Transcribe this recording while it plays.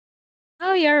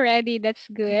Oh, you're ready. That's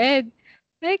good.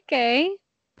 Okay.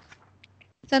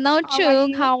 So now, How are Chung,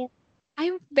 you? how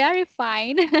I'm very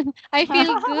fine. I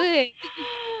feel good.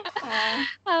 uh,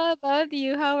 How about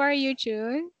you? How are you,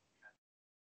 Chung?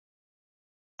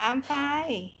 I'm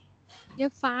fine. You're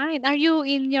fine. Are you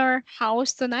in your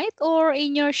house tonight or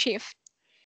in your shift?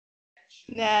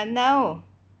 No,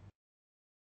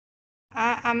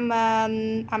 I'm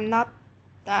not.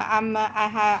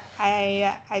 I have.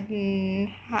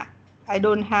 I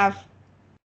don't have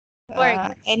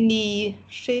Work. any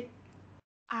shift.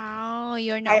 Oh,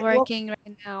 you're not I work. working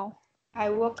right now. I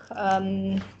work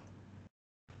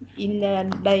in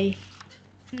the day.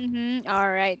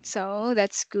 All right. So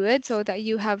that's good so that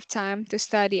you have time to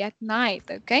study at night.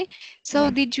 Okay. So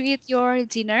Mm. did you eat your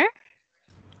dinner?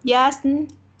 Just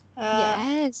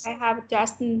Yes. I have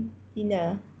just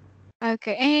dinner.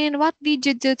 Okay. And what did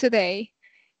you do today?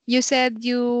 You said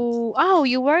you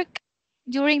work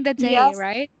during the day, Yes,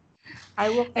 right? I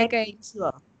work at Okay.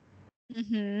 Insurer.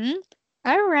 Mm-hmm.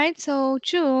 All right. So,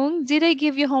 Chung, did I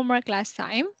give you homework last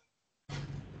time?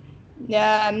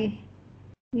 Um,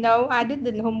 no, I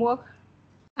didn't homework.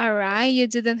 All right. You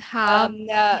didn't have Um,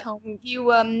 the uh, home.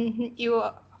 you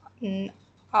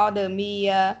order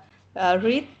me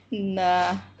read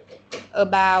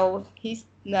about his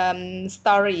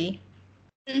story.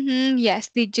 Mm-hmm. Yes.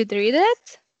 Did you read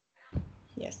it?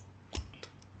 Yes,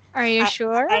 Are you I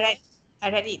sure? I read I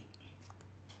read it.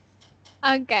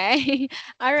 Okay.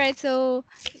 All right. So,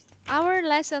 our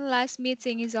lesson last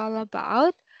meeting is all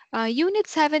about Unit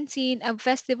 17, a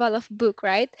festival of book,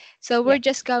 right? So, Yeah, we're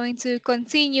just going to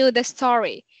continue the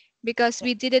story because yeah.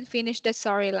 we didn't finish the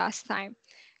story last time.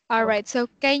 All Okay. right. So,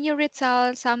 can you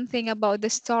retell something about the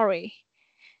story?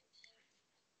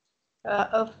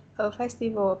 A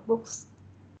festival of books.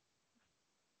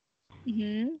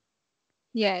 Mm-hmm.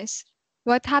 Yes.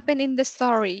 What happened in the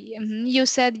story? You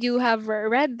said you have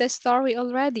read the story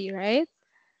already, right?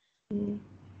 Mm,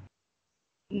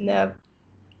 no,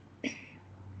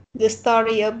 the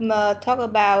story of talk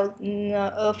about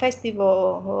a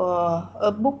festival,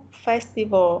 a book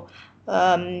festival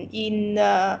in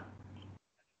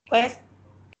West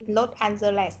Los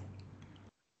Angeles.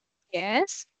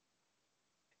 Yes.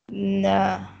 Mm,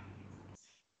 uh,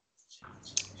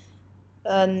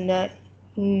 and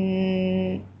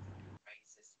mm,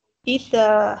 it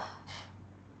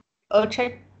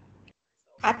attract,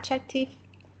 attractive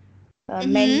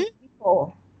Mm-hmm. many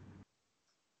people.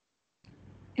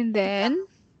 And then,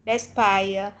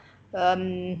 Despite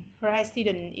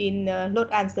resident in Los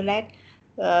Angeles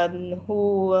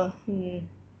who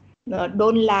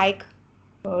don't like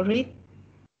read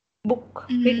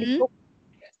reading mm-hmm. book.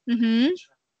 Mm-hmm.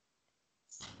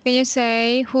 Can you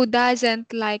say who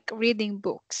doesn't like reading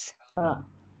books? Uh,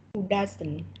 who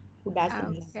doesn't who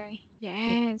doesn't like. Okay.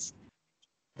 Yes.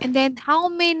 And then how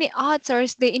many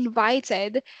authors they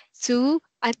invited to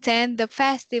attend the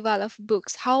festival of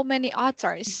books? How many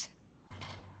authors?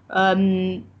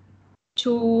 Um,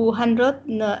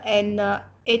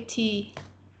 280.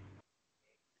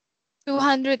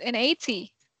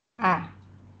 280. Ah,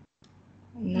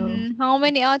 no. How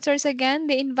many authors again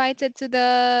they invited to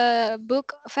the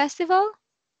book festival?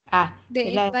 Thế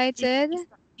They là invited,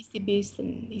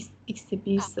 exhibition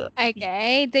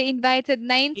okay, they invited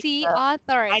 90 uh,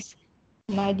 authors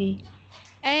 90.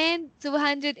 and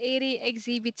 280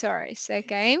 exhibitors,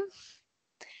 okay?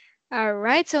 All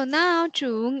right, so now,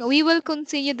 Chung, we will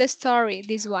continue the story,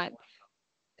 this one.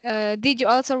 Did you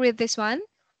also read this one?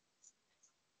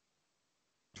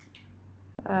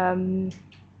 Um,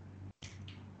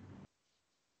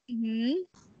 Mm-hmm.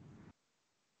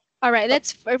 All right,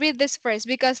 let's read this first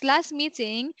because last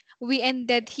meeting we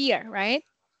ended here, right?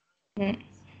 mm,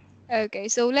 Okay,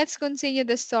 so let's continue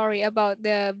the story about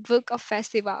the book of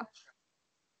festival.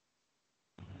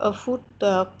 a food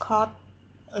court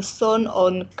sold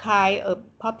on kind of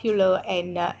popular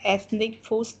and ethnic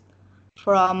foods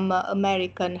from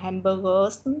American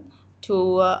hamburgers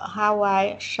to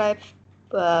Hawaii chef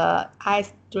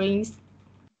ice drinks.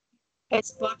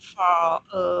 Export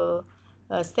for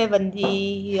 7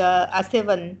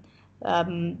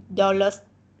 dollars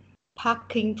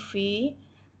parking fee.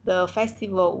 The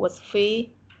festival was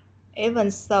free.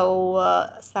 Even so,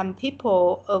 some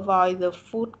people avoid the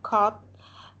food court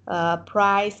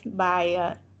price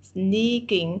by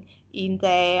sneaking in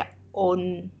their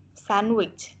own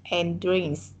sandwich and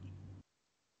drinks.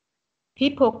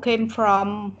 People came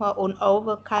from all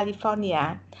over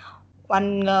California.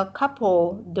 One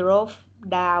couple drove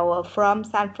down from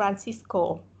San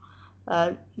Francisco.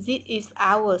 This is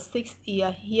our 6th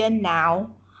year here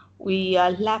now. We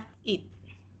left it,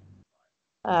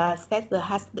 said the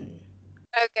husband.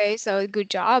 Okay, so good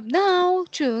job. Now,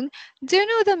 Chung, do you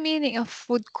know the meaning of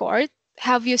food court?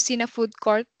 Have you seen a food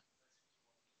court?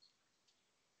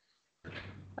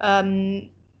 Um,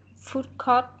 food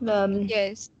court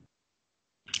Yes,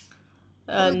 food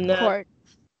and, court.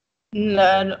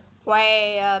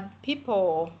 where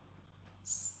people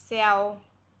sell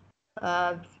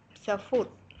uh, sell food.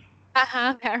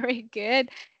 Haha, very good.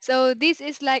 So this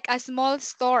is like a small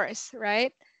stores,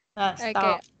 right? Okay.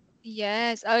 Store.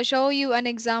 Yes, I'll show you an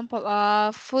example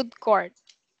of food court.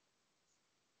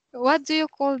 What do you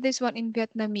call this one in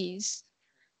Vietnamese?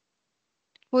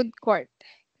 Food court.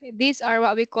 These are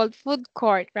what we call food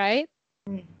court, right?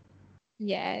 Mm.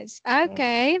 Yes.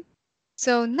 Okay.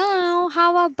 So now,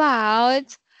 how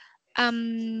about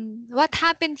what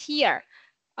happened here?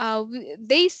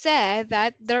 They said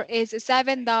that there is a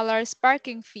 $7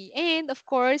 parking fee, and of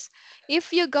course,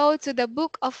 if you go to the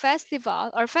book of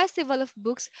festival or festival of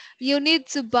books, you need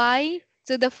to buy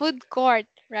to the food court,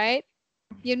 right?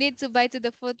 You need to buy to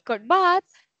the food court, but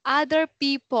other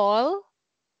people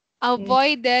Mm.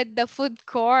 avoided the food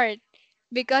court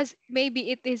because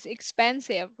maybe it is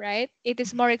expensive, right? It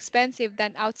is more expensive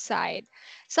than outside.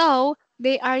 So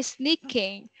they are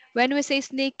sneaking. When we say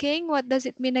sneaking, what does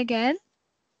it mean again?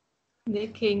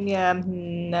 Making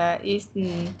is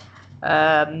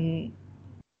um,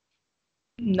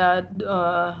 uh,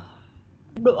 uh,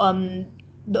 do, um,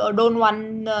 don't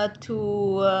want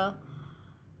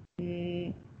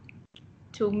mm,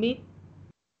 to meet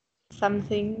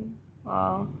something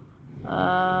or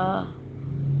uh,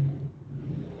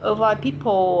 avoid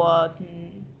people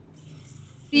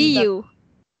see See the. you,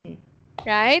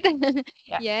 right?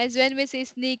 Yeah. Yes, when we say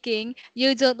sneaking,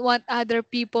 you don't want other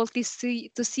people to see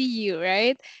you,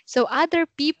 right? So other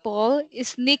people is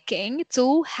sneaking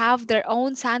to have their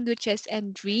own sandwiches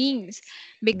and drinks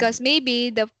Mm. because maybe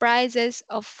the prices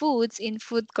of foods in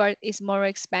food court is more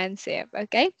expensive,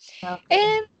 okay?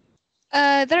 Okay.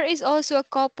 And there is also a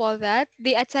couple that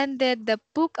they attended the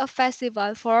Puka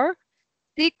festival for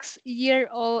 6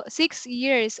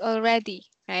 years already,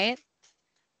 right?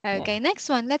 Yeah. Okay, next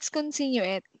one. Let's continue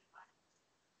it.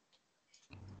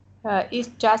 It's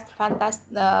just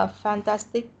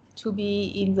fantastic to be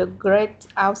in the great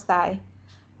outside,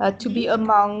 to Mhm. be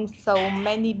among so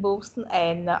many books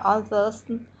and authors,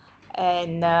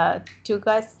 and to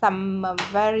get some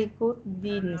very good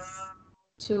deals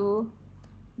too.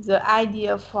 The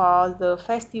idea for the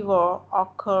festival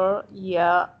occurred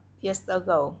years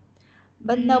ago,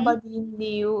 but Mhm. nobody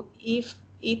knew if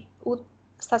it would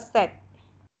succeed.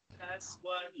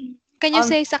 Can you On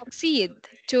say succeed?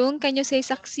 Chung, can you say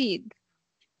succeed?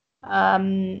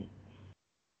 um,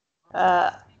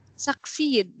 uh,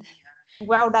 Succeed.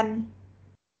 well done,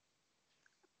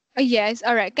 Yes,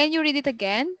 all right. Can you read it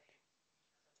again?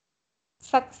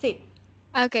 succeed.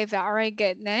 Okay, very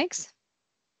good. Next.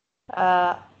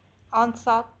 Uh, on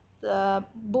thought the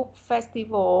book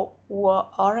festival were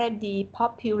already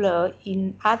popular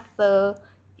in other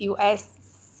U.S.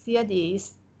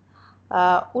 cities.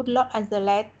 Woodloch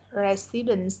Angeles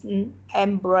residents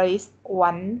embrace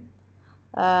one.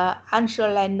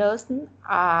 Angeliners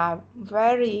are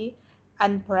very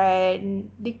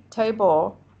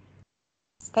unpredictable,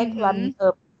 said Mm-hmm. one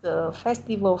of the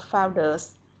festival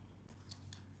founders.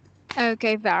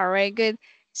 Okay, very good.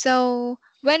 So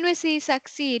when we say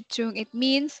succeed, Chung, it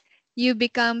means you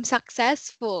become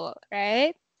successful,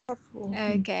 right?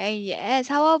 Okay, yes.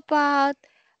 How about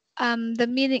the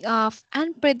meaning of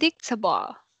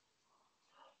unpredictable?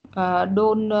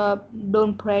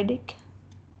 Don't predict.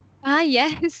 Ah,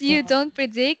 yes, you Yeah. don't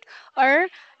predict or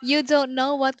you don't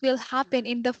know what will happen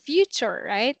in the future,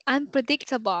 right?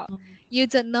 Unpredictable. You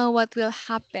don't know what will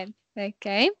happen.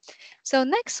 Okay. So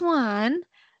next one,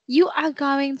 you are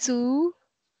going to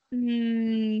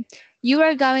mm, you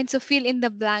are going to fill in the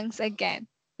blanks again.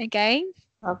 Okay?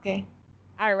 Okay.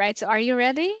 All right. So are you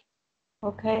ready?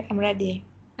 Okay, I'm ready.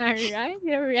 All right,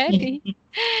 you're ready.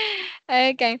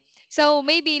 Okay. So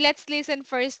maybe let's listen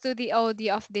first to the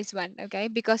audio of this one, okay?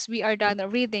 Because we are done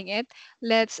reading it.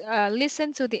 Let's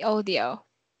listen to the audio.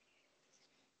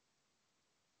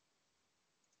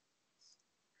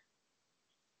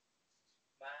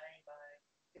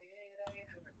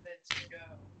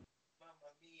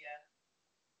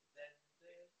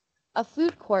 A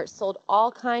food court sold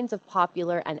all kinds of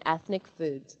popular and ethnic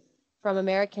foods, from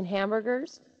American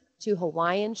hamburgers to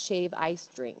Hawaiian shave ice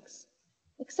drinks.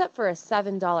 Except for a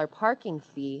 $7 parking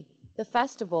fee, the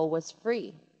festival was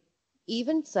free.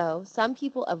 Even so, some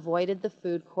people avoided the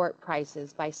food court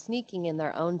prices by sneaking in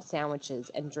their own sandwiches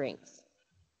and drinks.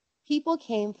 People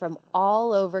came from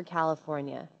all over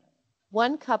California.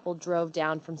 One couple drove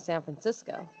down from San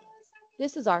Francisco.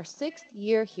 This is our 6th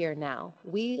year here now.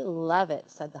 We love it,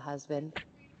 said the husband.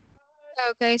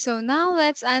 Okay, so now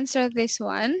let's answer this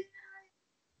one.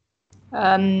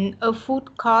 A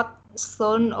food court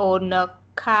sold on a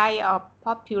kind of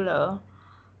popular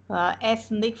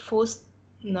ethnic foods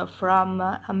from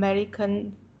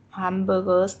American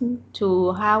hamburgers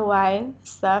to Hawaii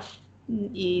stuff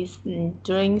is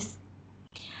drinks.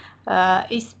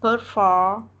 Expert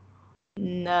for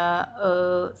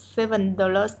a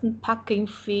 $7 parking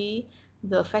fee.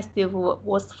 The festival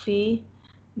was free.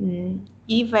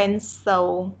 Even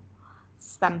so,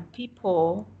 some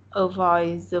people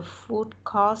avoid the food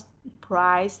cost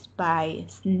price by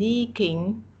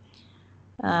sneaking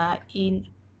in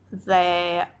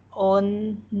their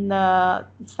own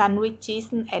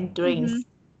sandwiches and drinks.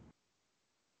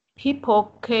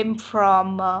 People came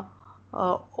from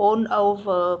all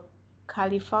over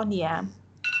California.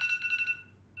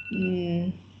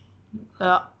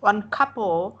 One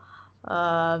couple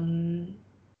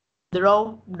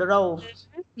drove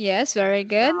Yes, very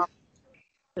good.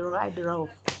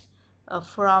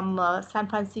 From San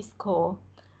Francisco.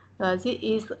 This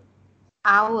is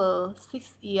our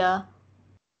 6th year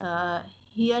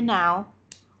here now.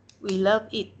 We love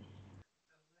it.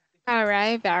 All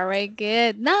right, very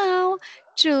good. Now,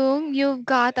 Chung, you've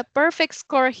got a perfect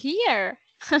score here.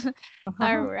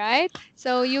 All right.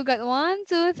 So you got 1,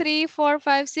 2, 3, 4,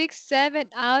 5, 6, 7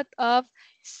 out of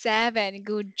 7.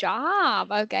 Good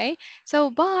job. Okay. So,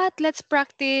 but let's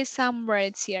practice some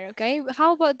words here. Okay.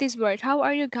 How about this word? How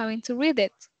are you going to read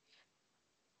it?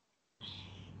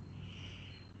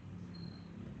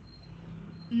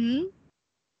 Hmm?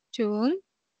 Chung,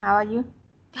 How are you?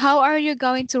 how are you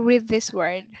going to read this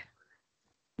word?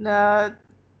 Yes,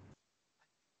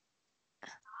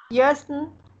 This,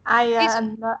 I read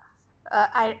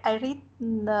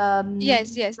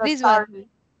yes, the this one. story.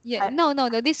 Yeah, no,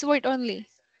 this word only.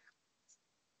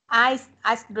 Ice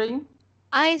drink.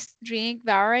 Ice drink,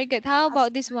 very good. How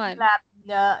about this one?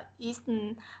 Is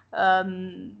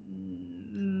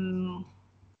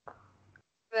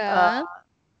The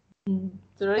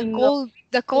drink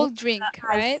the with cold drink, ice.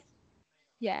 right?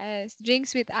 Yes,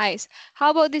 drinks with ice.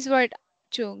 How about this word,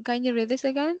 Chung? Can you read this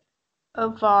again?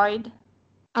 Avoid.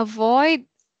 Avoid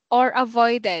or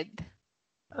avoided?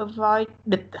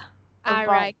 Avoided. All Avoid.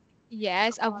 right.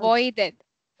 Yes, avoided.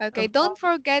 Okay, don't Avoid.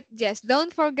 forget, yes,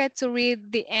 don't forget to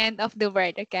read the end of the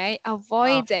word, okay?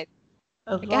 Avoided.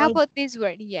 Okay, how Avoid about this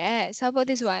word? Yes, how about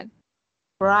this one?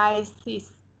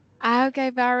 prices. Okay,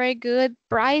 very good.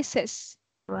 Prices.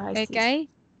 Prices. Okay,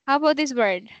 how about this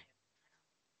word?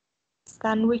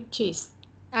 Sandwiches.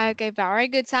 Okay, very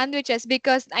good. Sandwiches,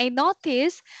 because I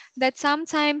noticed that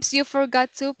sometimes you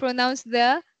forgot to pronounce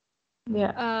Yeah.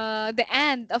 the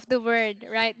end of the word,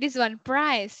 right? This one,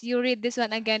 price. You read this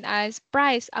one again as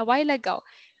price a while ago.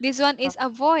 This one is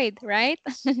avoid, right?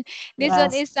 This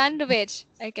one Yes. is sandwich.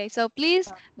 Okay, so please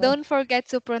Okay. don't forget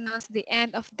to pronounce the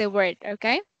end of the word,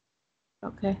 okay?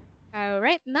 Okay. All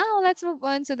right, now let's move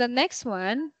on to the next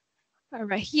one.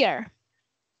 Right here.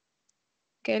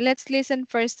 Okay, let's listen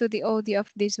first to the audio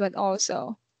of this one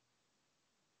also.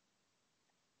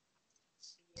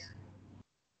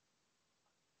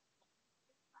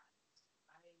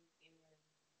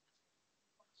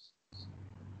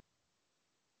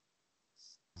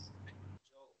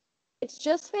 It's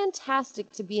just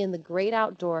fantastic to be in the great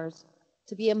outdoors,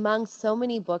 to be among so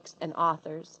many books and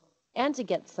authors, and to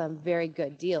get some very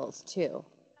good deals, too.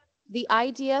 The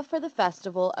idea for the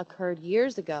festival occurred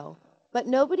years ago, but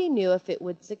nobody knew if it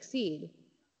would succeed.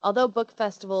 Although book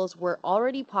festivals were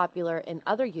already popular in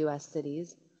other U.S.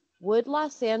 cities, would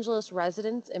Los Angeles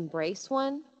residents embrace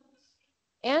one?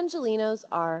 Angelinos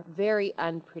are very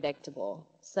unpredictable,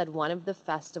 said one of the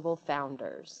festival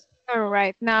founders. All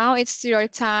right, now it's your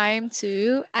time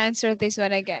to answer this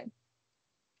one again.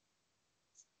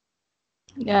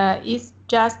 It's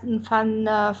just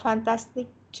fantastic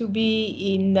to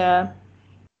be in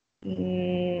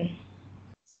mm,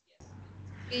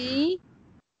 B.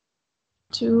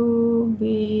 to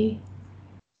be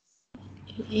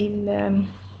in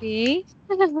B.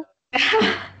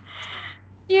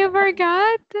 You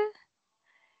forgot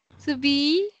to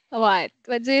be what?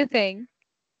 What do you think?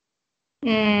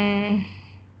 mm,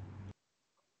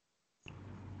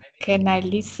 can I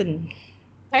listen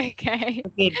Okay,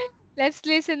 again? let's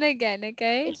listen again,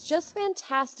 okay? It's just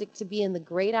fantastic to be in the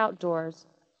great outdoors,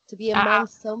 to be Uh, among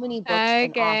so many books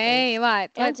and Okay, authors,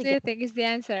 what? and What to do you get think is the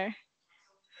answer?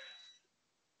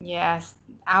 yes,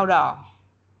 outdoor.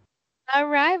 All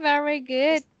right, very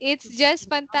good. It's To just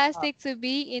be outdoor. fantastic to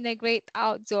be in a great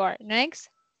outdoor. Next.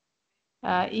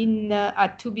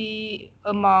 To be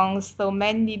among so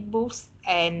many books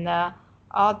and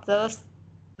authors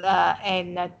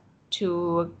and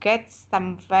to get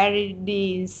some very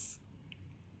deals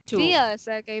too. Deals,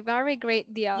 okay, very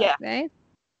great deals, Yeah, right?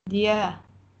 yeah,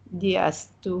 yes,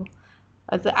 too.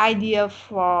 The idea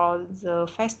for the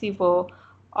festival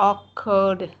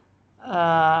occurred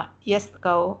years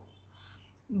ago,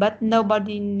 but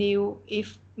nobody knew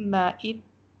if it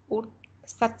would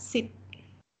succeed.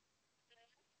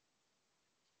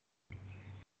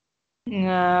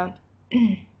 Uh,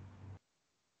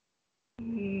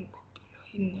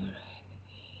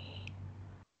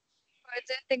 What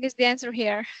do you think is the answer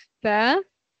here? The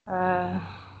uh,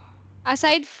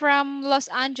 aside from Los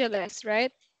Angeles,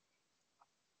 right?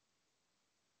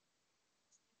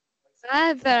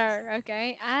 Other,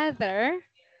 okay, other.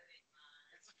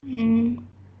 mm,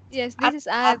 Yes, this as, is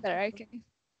as, other, okay.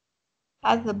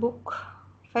 as the book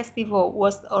festival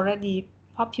was already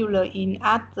popular in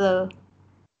other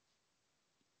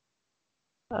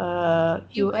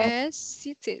US, US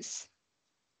cities.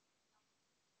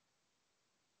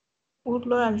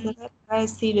 Woodland Mhm.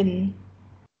 resident.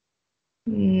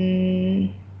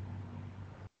 Mm,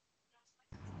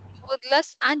 With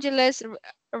Los Angeles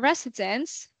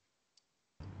residents,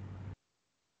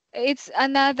 it's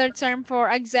another term for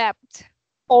accept.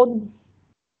 own.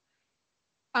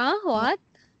 What?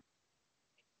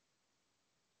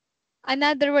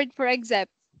 Another word for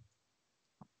accept.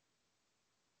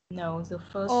 No, the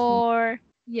first. Or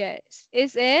yes,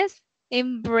 is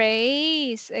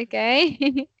embrace.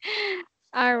 Okay.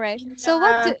 All right. So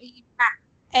what Uh, do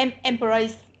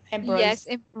embrace, yes, embrace. Yes,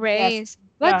 embrace.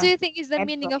 What do yeah, you think is the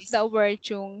meaning of embrace. the word,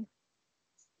 Chung?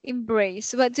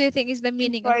 Embrace. What do you think is the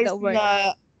meaning of Embrace the word?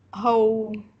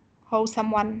 hold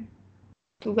someone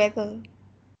together.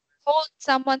 Hold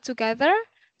someone together?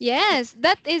 Yes,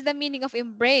 that is the meaning of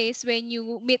embrace when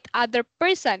you meet other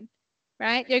person,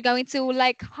 right? You're going to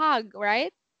like hug,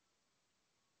 right?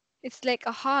 It's like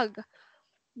a hug.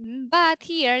 But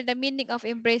here the meaning of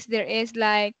embrace there is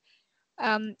like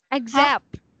Hug.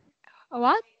 accept.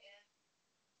 What?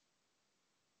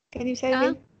 Can you say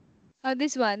Huh? again? Oh,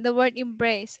 this one, the word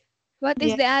embrace. What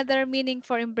is Yeah. the other meaning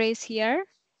for embrace here?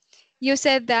 You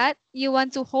said that you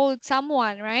want to hold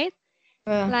someone, right?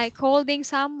 Uh, Like holding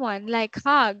someone, like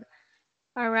hug.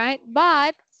 All right.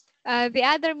 But the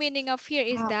other meaning of here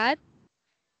is hug. that,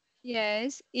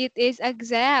 yes, it is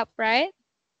accept, right?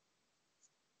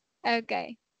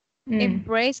 Okay. Mm.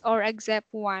 Embrace or accept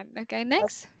one. Okay,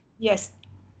 next. Yes,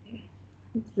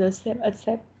 the same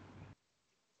accept.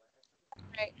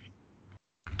 Right.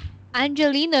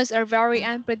 Angelinos are very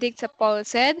unpredictable,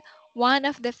 said one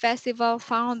of the festival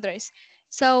founders.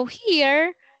 So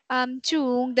here,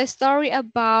 Chung, the story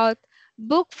about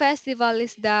book festival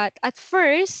is that at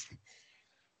first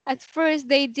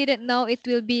they didn't know it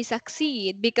will be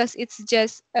succeed because it's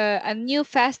just a new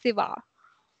festival.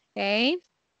 Okay,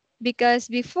 because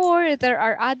before there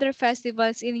are other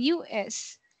festivals in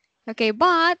US. Okay,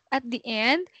 but at the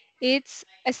end it's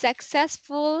a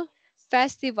successful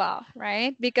festival,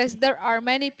 right? Because there are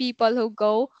many people who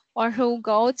go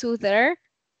to their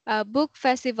book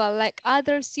festival like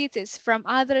other cities from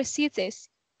other cities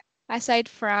aside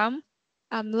from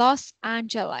Los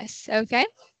Angeles. Okay,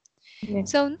 Yeah.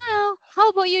 so now how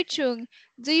about you, Chung?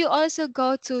 Do you also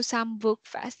go to some book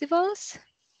festivals?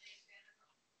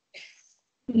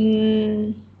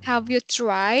 Mm, Have you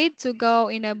tried to go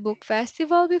in a book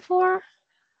festival before?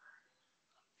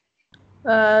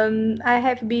 I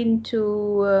have been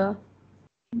to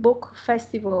book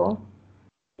festival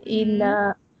in Hmm.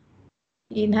 uh,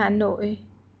 in Hanoi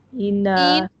in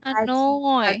In 19,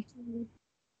 Hanoi.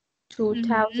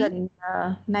 Hmm.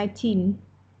 2019.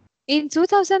 In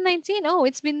 2019. Oh,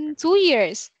 it's been 2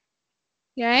 years,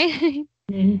 right?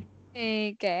 Mm.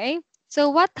 Okay.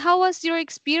 So how was your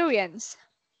experience?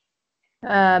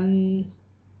 Um,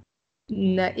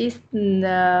 it's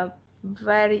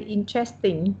very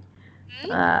interesting. Hmm?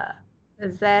 Uh,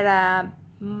 there are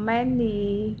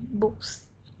many books.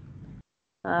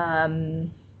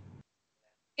 Um,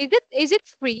 Is it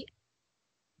free?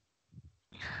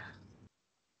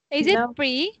 Is it no,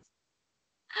 free?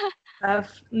 And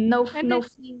no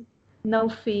fee, no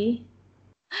fee.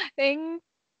 thing,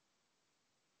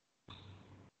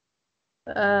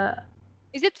 Uh,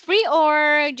 is it free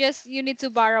or just you need to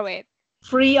borrow it?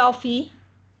 free or fee.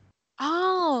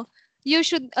 Oh,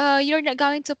 you're not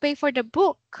going to pay for the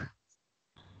book,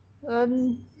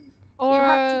 Um, you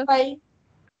have to or pay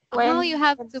oh, you when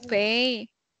have when to pay.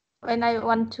 when I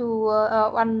want to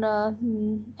want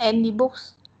any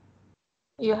books.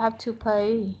 You have to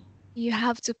pay. You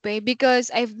have to pay because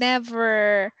I've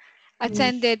never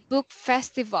Mm. attended book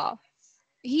festival.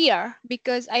 here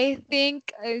because I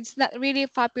think it's not really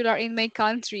popular in my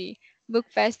country, book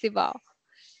festival.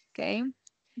 Okay.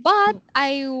 But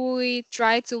I will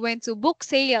try to went to book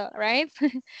sale, right?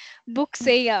 Book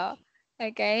sale.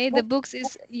 Okay. The Book books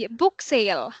is book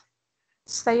sale.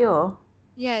 sale.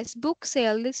 Yes, book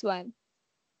sale, this one.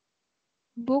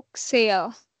 Book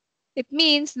sale. It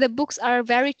means the books are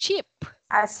very cheap.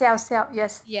 Sale.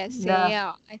 Yes. Yes, The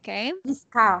sale. Okay.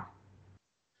 discount.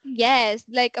 Yes,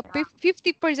 like a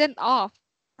 50% off.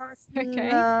 Because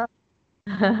Okay.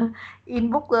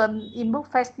 in book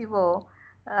festival,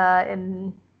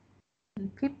 in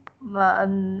peop-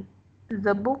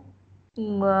 the book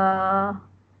uh,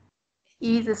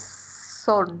 is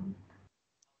sold.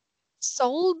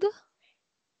 Sold.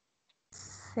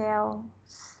 Sell,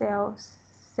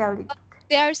 selling,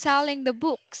 They are selling the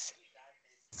books.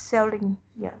 selling.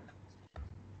 Yeah,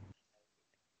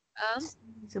 Um,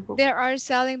 the book. they are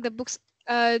selling the books.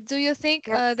 Do you think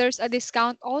Yes, there's a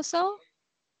discount also?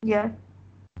 yeah.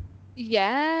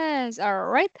 Yes. All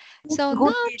right. So Good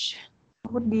now,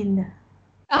 deal. Good deal.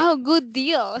 oh, good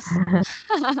deals.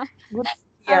 Good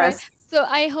All right. years. So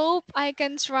I hope I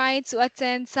can try to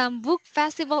attend some book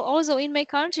festival also in my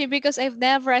country because I've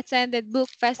never attended book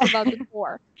festival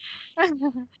before.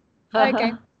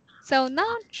 Okay. So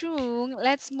now, Chung,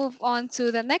 let's move on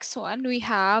to the next one. We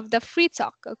have the free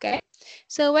talk. Okay.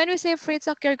 So when we say free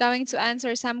talk, you're going to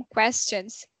answer some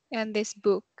questions in this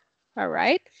book. All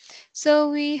right.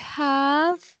 So we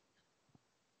have.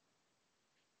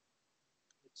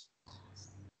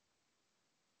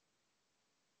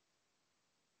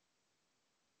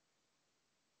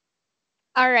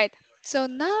 All right. So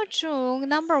now, Chung,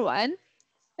 number one.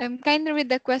 Kindly read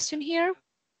the question here.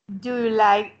 Do you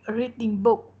like reading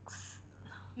books?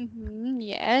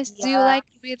 Yes. Do you Yeah. like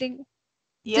reading?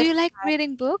 Do you Yes, like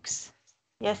reading books?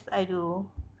 yes, I do.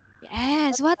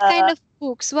 Yes. What kind Uh, of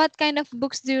books? What kind of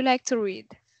books do you like to read?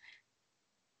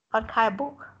 what kind of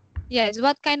book? Yes.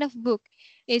 What kind of book?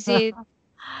 Is it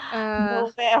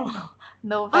Novel. oh,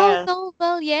 Novel.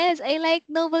 novel. Yes, I like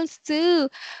novels too.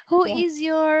 Who Yeah. is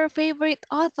your favorite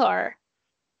author?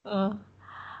 Uh,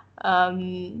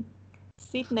 um,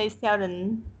 Sydney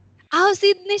Sheldon. Oh,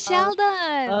 Sidney Uh,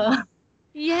 Sheldon. uh,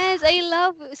 Yes, I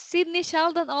love Sidney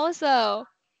Sheldon also.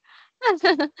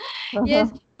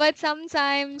 Yes, but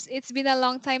sometimes it's been a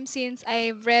long time since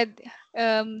I've read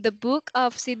the book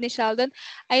of Sidney Sheldon.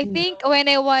 I think when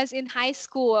I was in high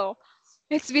school.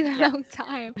 It's been a yeah. long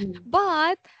time. Mm,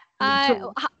 But me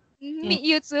too. Mm. me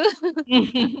you too.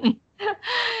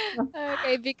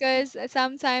 Okay, because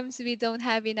sometimes we don't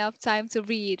have enough time to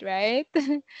read, right?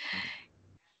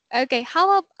 Okay,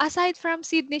 aside from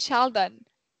Sidney Sheldon,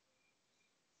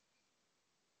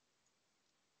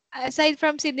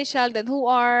 who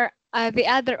are the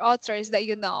other authors that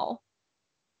you know?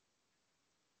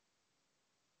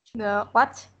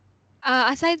 What?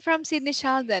 Aside from Sidney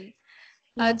Sheldon,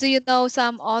 Yeah. do you know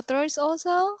some authors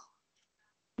also?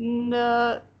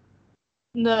 No,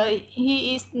 no,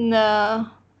 he is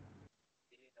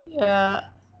uh,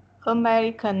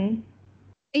 American.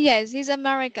 Yes, he's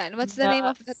American. What's the name Uh,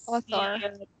 of that she, author?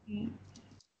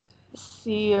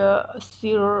 she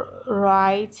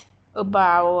write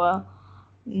about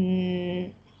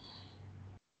mm,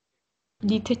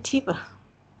 detective.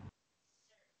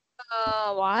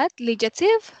 What?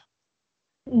 Legislative?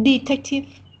 Detective.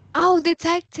 Oh,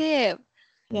 detective.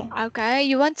 Yeah. Okay,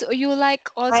 you like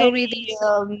also reading.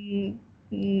 Very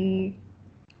mm,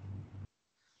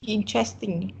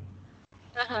 interesting.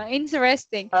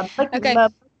 Interesting. But Okay.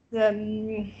 the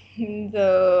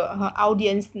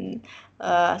audience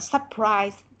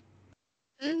surprised.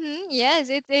 Yes,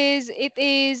 it is. It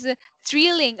is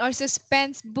thrilling or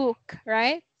suspense book,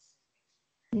 right?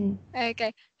 Mm.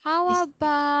 Okay. How It's,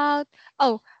 about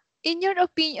in your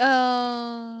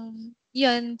opinion,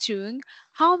 Yan Chung,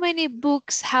 how many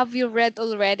books have you read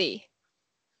already?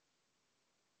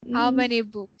 How mm, many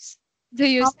books? Do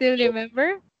you how still many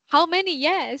remember? How many?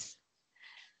 Yes.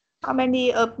 how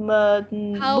many of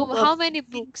book of How many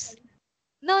books?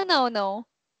 No, no, no.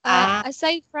 ah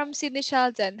Aside from Sidney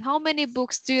Sheldon, how many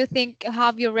books do you think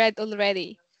have you read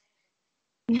already?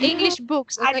 English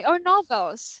books, I okay, or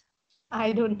novels?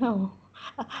 I don't know.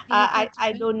 You don't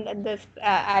I remember? don't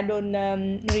I don't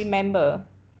remember.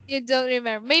 You don't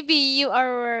remember. Maybe you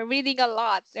are reading a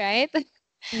lot, right?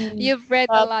 Mm. You've read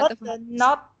a lot But of books.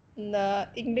 not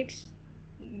English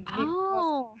because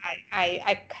Oh,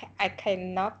 I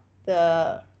cannot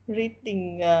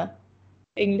reading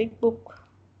English book.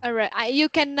 all right. You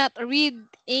cannot read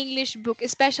English book,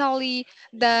 especially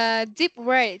the deep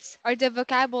words or the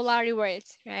vocabulary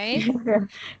words, right?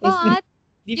 It's But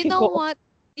you know difficult. what?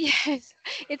 Yes,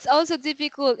 it's also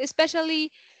difficult,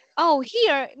 especially, oh,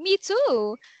 here, me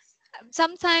too.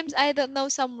 Sometimes I don't know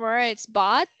some words,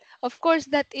 but of course,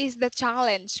 that is the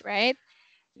challenge, right?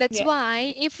 That's Yeah.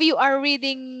 why if you are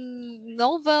reading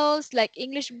novels like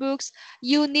English books,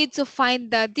 you need to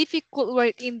find the difficult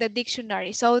word in the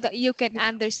dictionary so that you can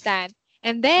understand.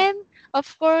 And then,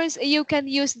 of course, you can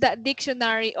use that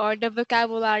dictionary or the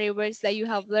vocabulary words that you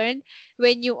have learned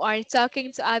when you are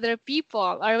talking to other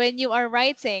people or when you are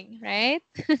writing, right?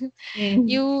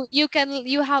 Mm.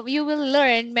 You will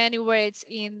learn many words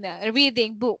in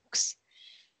reading books.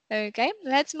 Okay,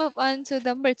 let's move on to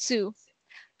number two.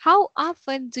 How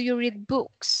often do you read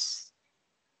books?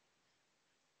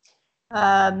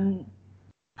 Um,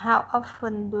 how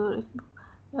often do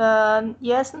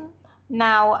yes,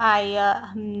 now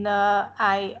I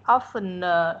often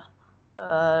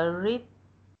read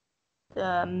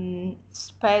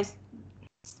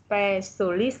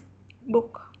specialist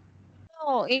book.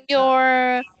 Oh, Uh,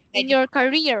 in your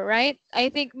career, right? I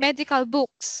think medical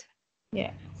books.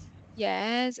 yeah,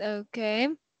 Yes, okay.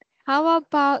 How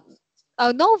about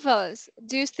novels?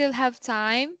 Do you still have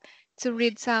time to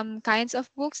read some kinds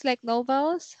of books like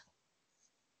novels?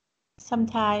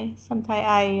 sometimes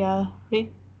I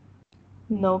read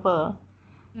novel.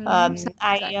 Mm,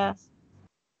 I sometimes.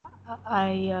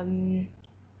 I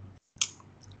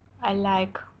I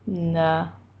like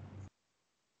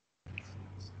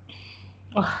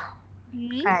oh,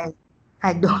 Mhm. I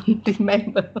I don't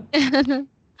remember.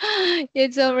 You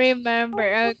don't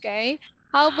remember, okay.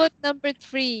 How about number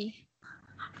three?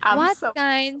 I'm What so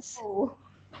kinds? old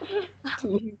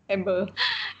to remember.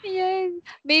 Yes,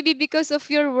 maybe because of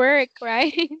your work,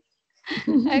 right?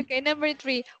 Okay, number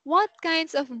three. What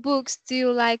kinds of books do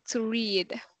you like to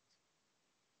read?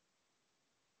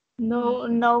 No Mm,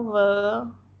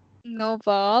 novel.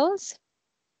 novels.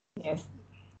 Yes,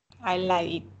 I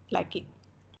like it. Like it.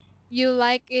 You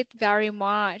like it very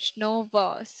much.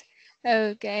 Novels.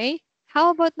 Okay.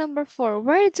 How about number four?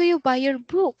 Where do you buy your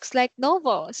books, like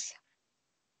novels?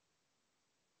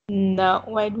 No,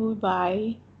 where do we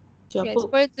buy the Yes, book?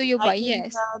 where do you buy? In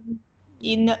Yes.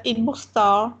 in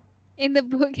bookstore. In the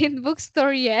book in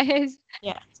bookstore, yes.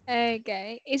 Yeah.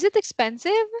 Okay. Is it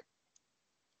expensive?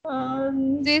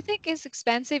 Um, Do you think it's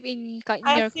expensive in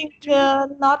I your think country?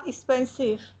 not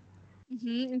expensive.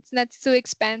 It's not too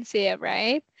expensive,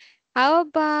 right? How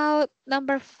about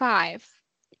number five?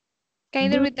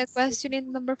 Can you Do read the question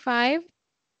in number five?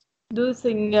 do you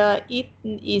think it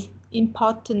is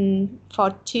important for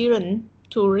children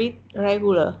to read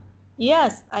regular?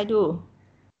 Yes, I do.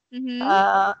 Mm-hmm.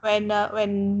 When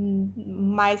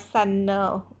my son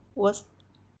was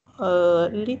a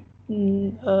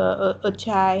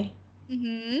child,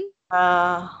 Mm-hmm.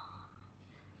 uh,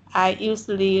 I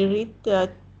usually read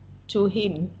to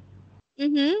him.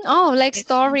 Mm-hmm. Oh, like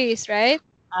stories, right?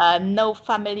 No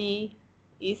family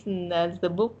is the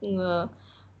book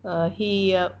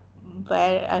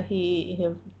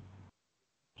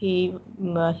he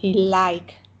where he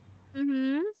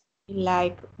Mm-hmm.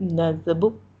 like the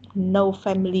book No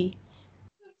Family.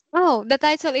 Oh, the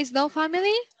title is No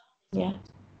Family? Yeah.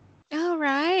 All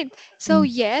right. So Mm.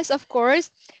 yes, of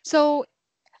course. So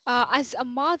as a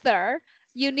mother,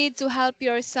 you need to help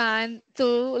your son to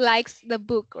like the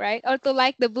book, right? Or to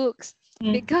like the books.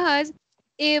 Mm. Because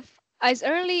if as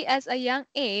early as a young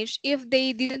age, if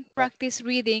they didn't practice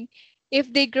reading,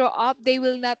 if they grow up, they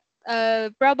will not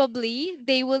probably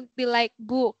they won't be like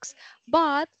books.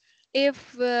 But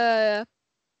if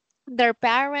their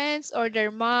parents or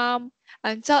their mom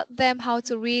and taught them how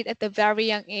to read at a very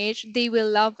young age, they will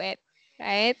love it,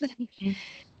 right? Mm.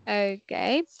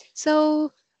 Okay.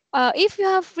 So, if you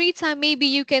have free time, maybe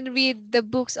you can read the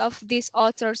books of these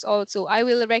authors also. I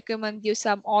will recommend you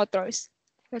some authors.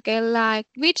 Okay, like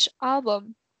Mitch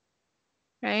Album,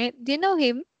 right? Do you know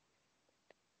him?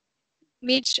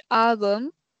 Mitch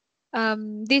Album.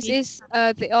 This It, is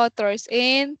the authors,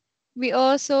 and we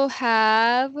also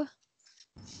have.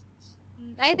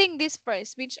 I think this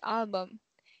first, Mitch Album.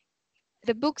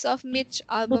 The books of Mitch Miss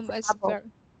Album is Apple.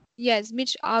 very. Yes,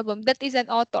 Mitch Album. That is an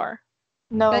author.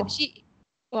 That No, she.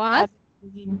 What? I don't know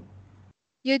him.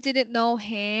 You didn't know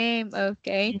him.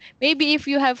 Okay. Maybe if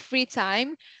you have free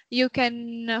time, you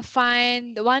can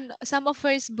find one some of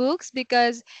his books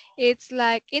because it's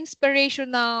like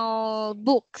inspirational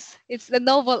books. It's the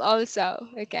novel also.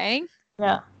 Okay.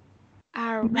 Yeah.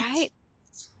 All Mitch. right.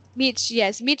 Mitch,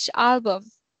 yes, Mitch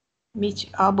album. Mitch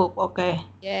Album. Okay.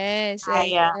 Yes. I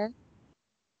Okay.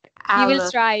 You will I'll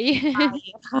try. find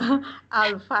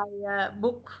I'll find a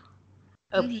book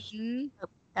of Mm-hmm.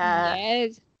 uh,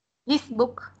 Yes. his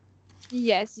book.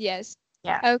 Yes. Yes.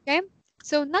 Yeah. Okay.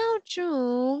 So now,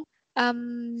 Chung,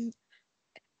 um,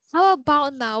 how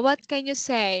about now? What can you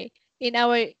say in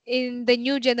the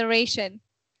new generation?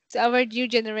 So our new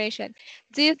generation.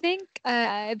 Do you think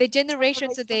the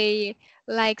generation today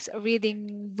likes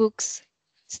reading books?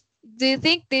 Do you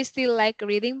think they still like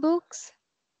reading books?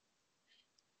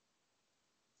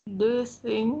 Do you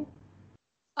think?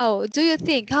 Oh, do you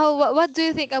think what do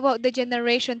you think about the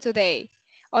generation today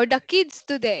or the kids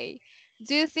today?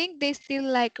 Do you think they still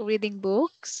like reading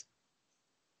books?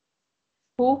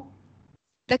 Who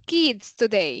The kids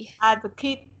today. are the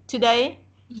kid today?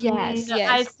 Yes,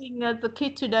 I yes. think the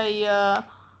kid today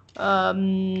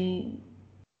um,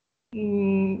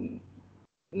 mm,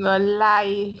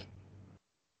 like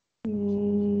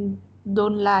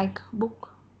don't like book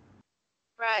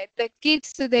Right. The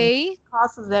kids today.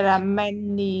 because there are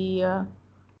many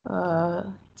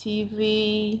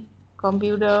TV,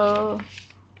 computer,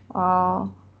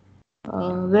 or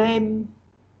game.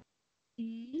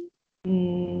 Mhm,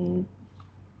 Mm,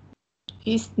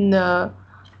 is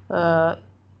uh,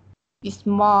 is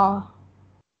more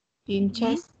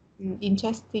mhm.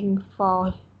 interesting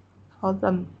for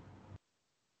them.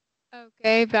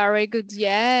 Okay, very good.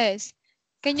 Yes.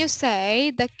 Can you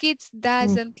say the kids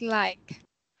Mm. doesn't like?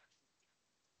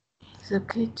 The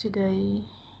kid today,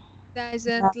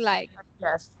 Doesn't that, like.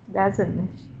 yes, doesn't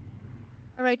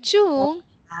All right, Chung.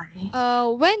 like.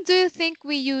 When do you think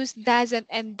we use doesn't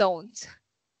and don't?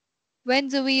 When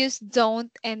do we use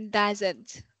don't and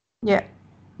doesn't? Yeah,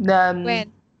 the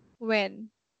When?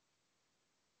 When?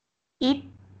 it,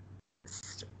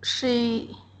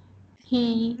 she,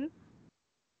 he, Mhm.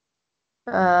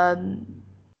 uh,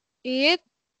 It,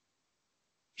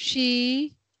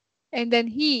 she, and then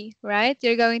he, right?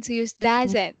 You're going to use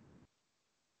doesn't.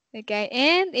 Okay,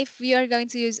 and if we are going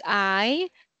to use I,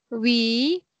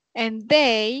 we, and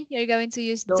they, you're going to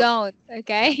use don't. don't.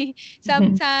 Okay,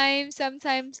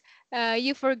 sometimes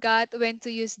you forgot when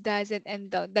to use doesn't and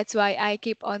don't. That's why I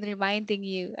keep on reminding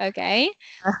you. Okay,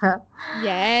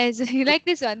 yes, like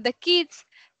this one. The kids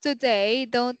today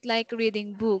don't like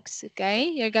reading books. Okay,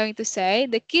 you're going to say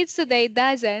the kids today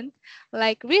doesn't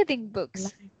like reading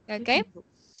books. Like Okay. reading book.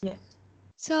 Yeah.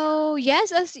 So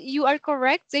yes, as you are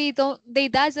correct, they don't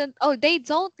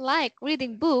like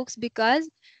reading books because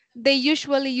they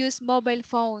usually use mobile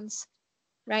phones,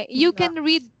 right? Yeah.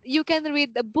 You can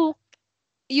read a book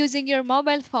using your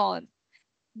mobile phone.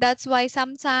 That's why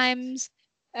sometimes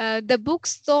the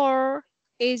bookstore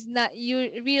is not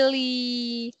you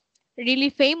really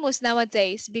famous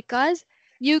nowadays because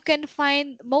you can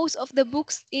find most of the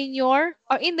books in your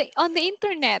or in the on the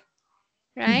internet,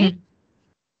 right?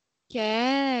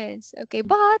 Yes. Okay,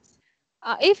 but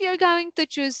if you're going to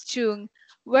choose Chung,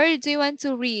 where do you want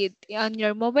to read? On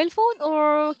your mobile phone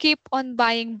or keep on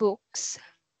buying books?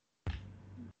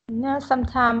 No,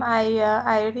 sometimes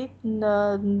I read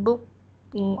the book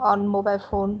on mobile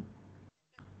phone.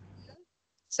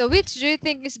 So which do you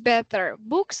think is better,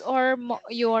 books or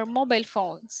your mobile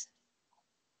phones?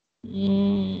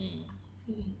 Mm,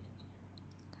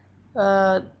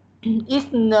 it's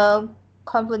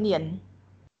convenient.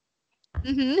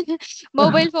 Mhm.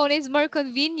 Mobile phone is more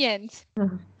convenient,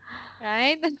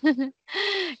 right?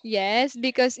 Yes,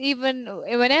 because even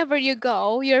whenever you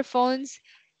go, your phones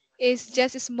is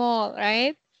just small,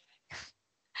 right?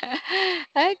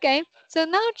 Okay, so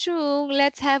now Chung,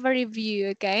 let's have a review,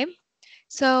 okay?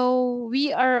 So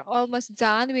we are almost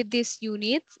done with this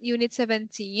unit, unit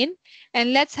 17,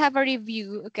 and let's have a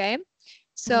review, okay?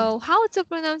 Mm. So how to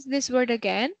pronounce this word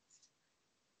again?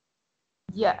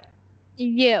 Yeah.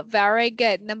 Yeah, very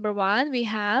good. Number one, we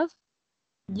have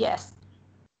Yes.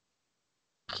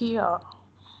 Cure.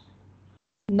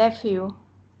 Nephew.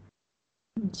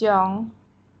 John.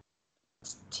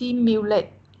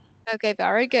 Stimulate. okay,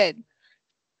 very good.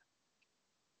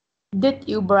 Did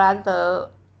your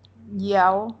brother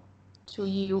yell to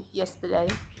you yesterday?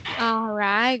 All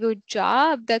right, good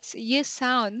job. That's you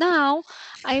sound. Now,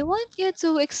 I want you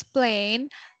to explain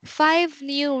five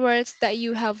new words that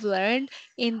you have learned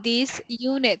in this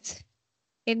unit,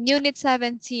 in unit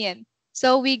 17.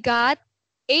 So we got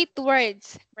 8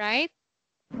 words, right?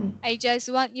 Mm. I just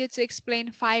want you to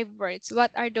explain 5 words.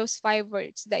 What are those 5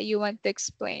 words that you want to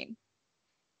explain?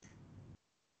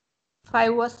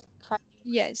 5 words. 5 words.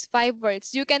 Yes, 5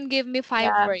 words. You can give me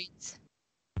five Yeah. words.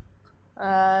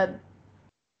 Uh,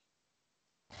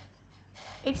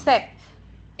 except.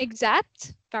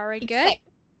 Exact. Very good. Except.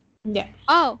 Yeah.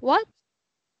 Oh, what?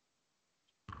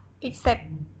 Except.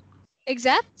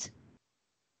 Exact?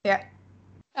 Yeah.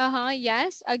 Uh-huh,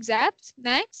 yes, exact.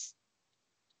 Next.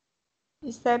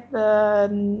 Except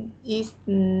is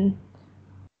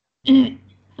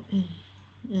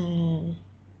Mm,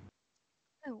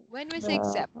 When we say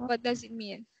except, what does it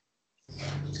mean?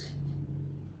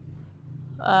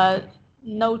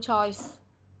 no choice.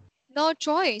 No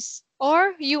choice,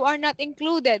 or you are not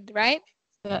included, right?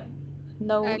 Yeah,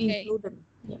 no Okay. included.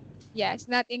 Yeah. Yes,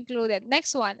 not included.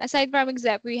 Next one. Aside from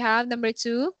except, we have number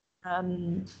 2.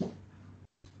 Um,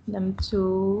 number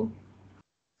 2,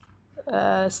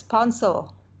 sponsor.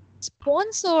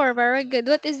 Sponsor. Very good.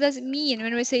 What does that mean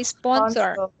when we say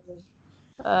sponsor? Sponsor.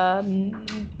 Um,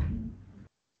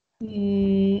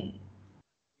 mm,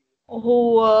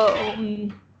 who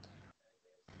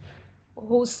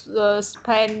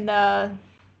spend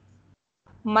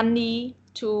money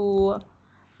to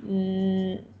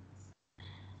mm,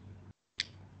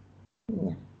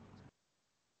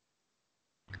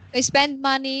 We spend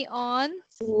money on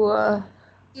to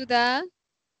to the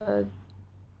uh,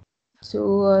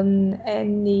 to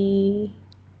any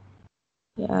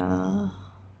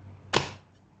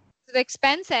to the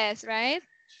expenses, right?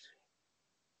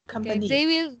 Okay. company. They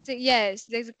will. Yes,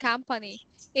 there's a company.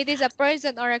 It is a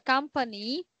person or a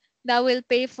company that will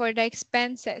pay for the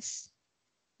expenses.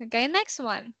 Okay. Next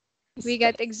one. We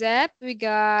got except. We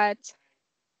got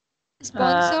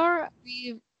Uh, sponsor.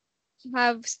 We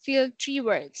have still 3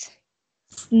 words.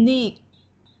 sneak.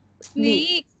 Sneak.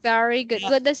 Sneak. Very good. Yeah.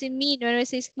 What does it mean when we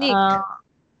say sneak? Uh,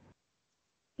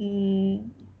 mm,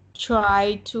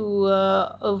 try to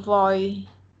avoid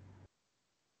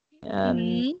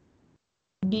um, Mm-hmm.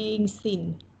 being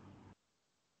seen.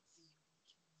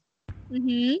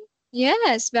 Mm-hmm.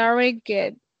 Yes, very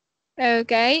good.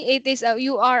 Okay, it is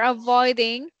you are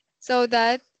avoiding so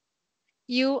that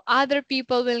you other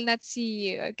people will not see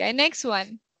you. Okay, next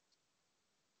one.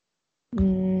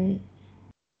 Mm,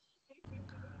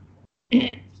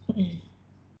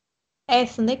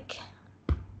 ethnic.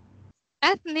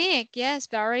 Ethnic. Yes,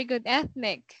 very good.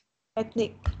 Ethnic.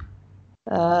 Ethnic.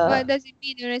 Uh, What does it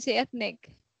mean when I say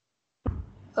ethnic?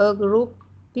 a group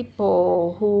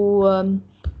people who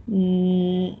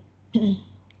mm,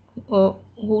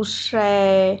 who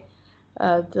share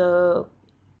the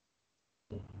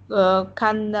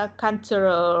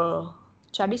cultural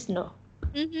traditional.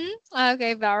 Mm-hmm.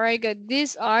 Okay, very good.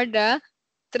 These are the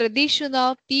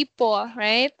traditional people,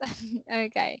 right?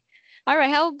 Okay. All right.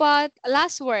 How about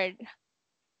last word?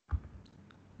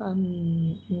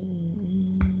 Um,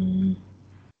 mm,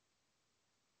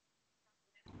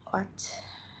 what?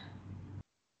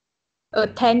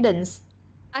 Attendance.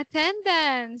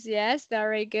 Attendance. Yes,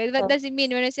 very good. What does it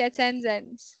mean when I say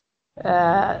attendance?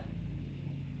 Uh,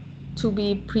 to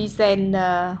be present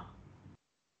uh,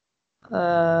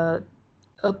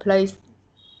 a place,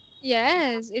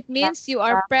 Yes, it like means you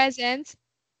are present.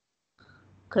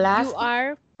 You class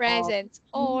are or present,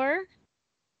 or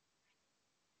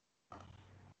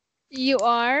you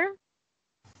are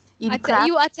in class.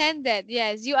 you attended.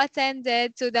 Yes, you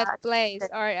attended to that place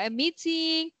or a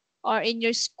meeting or in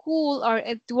your school or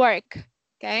at work.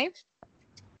 Okay.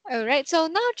 All right. So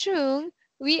now, Chung,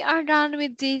 we are done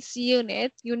with this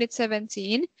unit, unit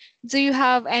 17. Do you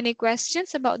have any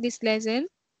questions about this lesson?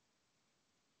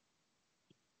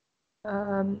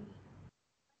 Um,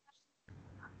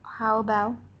 how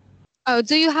about Oh,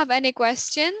 do you have any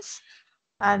questions?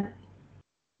 and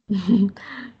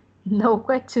no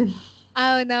question.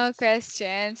 Oh, no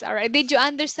questions. All right. Did you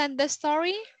understand the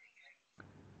story?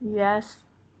 Yes,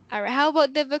 All right. How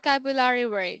about the vocabulary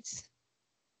words?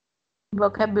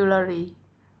 vocabulary.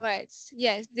 Words.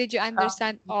 Yes. Did you Uh,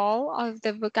 understand all of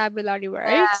the vocabulary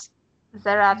there, words?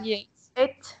 there are Yes.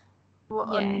 eight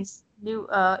Yes. new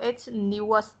eight new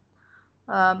words.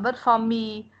 But for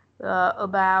me,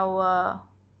 about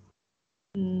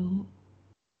mm,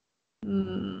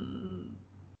 mm,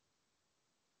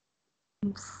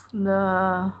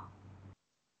 uh,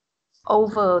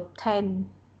 over 10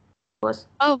 words.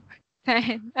 Oh,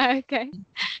 fine. Okay.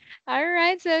 All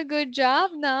right. So good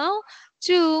job. Now,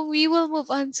 two, we will move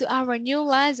on to our new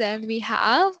lesson. We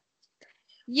have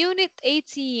Unit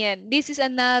 18. This is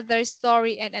another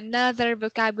story and another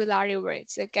vocabulary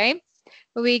words. Okay.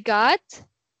 We got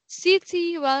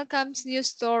city welcomes new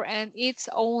store and its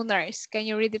owners. Can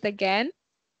you read it again?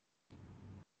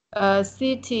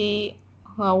 City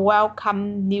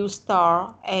welcome new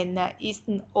store and its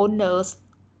owners.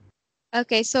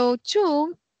 Okay, so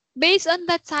Chung, based on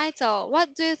that title,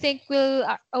 what do you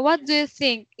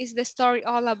think is the story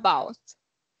all about?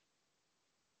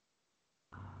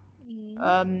 Mm,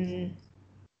 Um,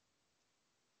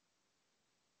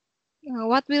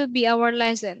 what will be our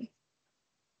lesson?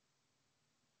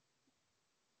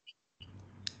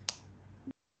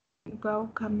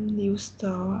 welcome new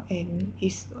store and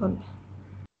its own.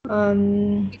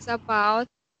 Um, It's about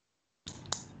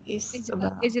It's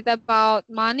about Is it about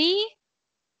money?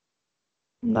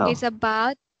 no. It's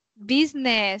about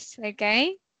business.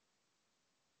 Okay.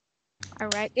 All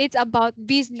right. It's about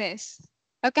business.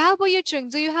 Okay. How about you, Chung?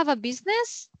 Do you have a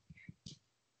business?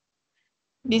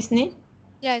 Business?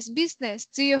 Yes, business.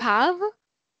 Do you have?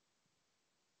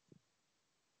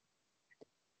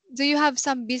 Do you have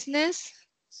some business?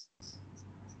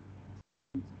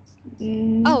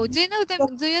 Oh, Mm, do you know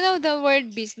the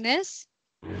word business?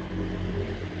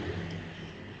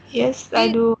 yes, I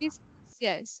do. Business,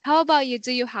 yes. How about you?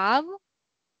 Do you have?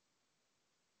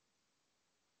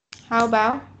 How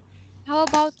about? How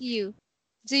about you?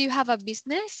 Do you have a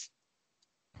business?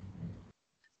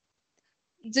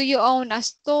 Do you own a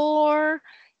store?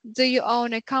 Do you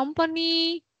own a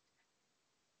company?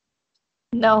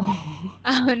 No.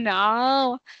 Oh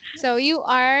no. So you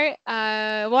are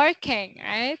working,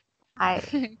 right? I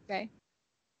Okay.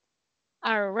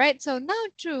 All right. So now,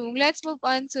 Chung, let's move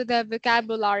on to the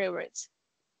vocabulary words.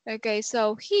 Okay.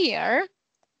 So here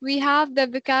we have the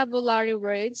vocabulary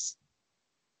words.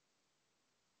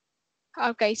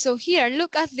 Okay. So here,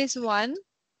 look at this one.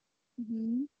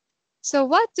 Mhm. So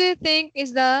what do you think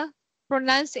is the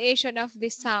pronunciation of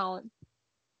this sound?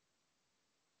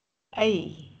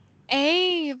 A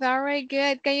A, very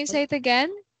good. Can you say it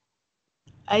again?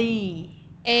 A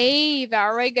A,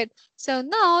 very good. So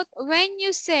note, when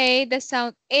you say the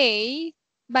sound A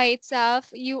by itself,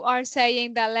 you are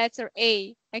saying the letter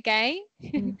A, okay?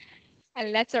 mm, A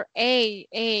letter A,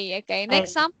 okay. Next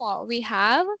A example, we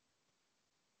have,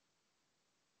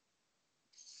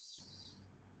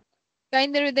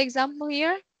 can you read the example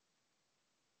here?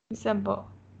 example.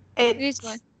 This H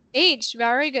one. H,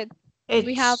 very good.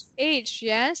 We have H H,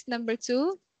 yes. Number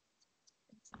two.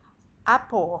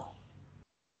 apple.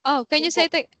 Oh, can you say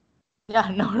Apple. it? Yeah,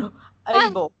 no.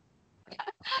 Able.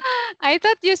 I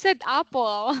thought you said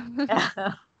apple.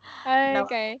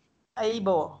 No, Okay.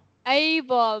 able.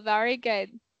 Able, very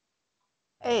good.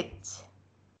 H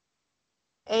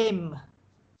aim.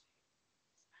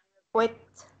 Wet.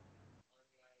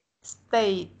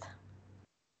 State.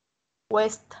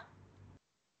 West.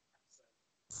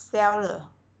 Seller.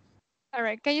 All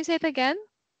right. Can you say it again?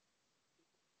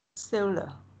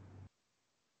 Seller.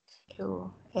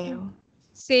 L L.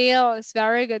 Sales,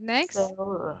 very good. Next.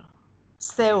 Seller.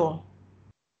 Sell.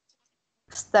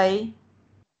 Stay.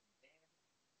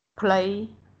 Play.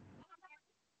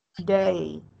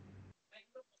 Day.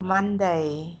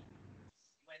 Monday.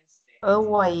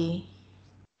 Away.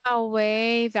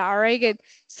 Away, very good.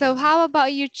 So how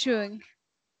about you, Chung?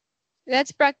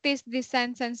 Let's practice this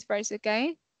sentence first,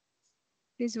 okay?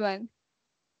 This one.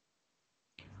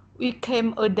 We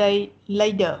came a day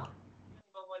later.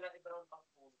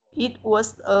 It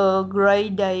was a gray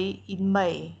day in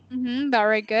May.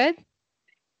 Very good.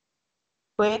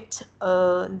 Wait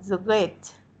the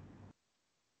gate.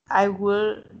 I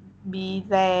will be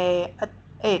there at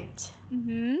 8.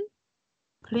 Mm-hmm.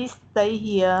 Please stay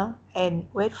here and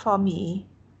wait for me.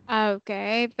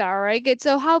 Okay, very good.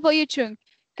 So how about you, Chung?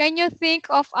 Can you think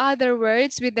of other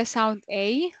words with the sound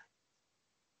A?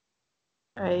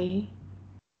 I,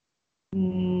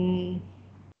 mm,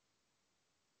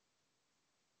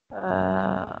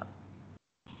 uh,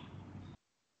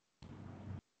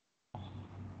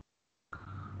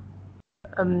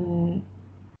 um,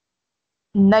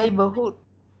 neighborhood.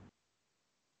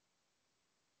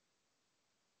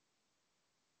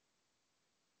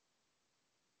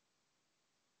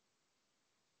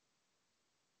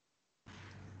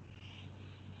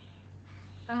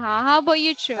 How about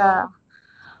you, Uh, Chung?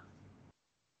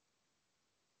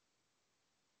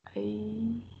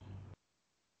 I,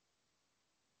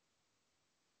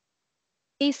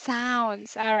 A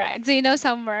sounds. All right. Do you know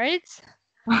some words?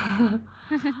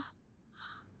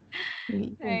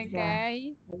 nghĩ ra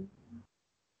Okay.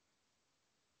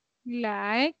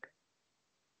 Like,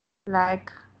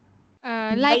 like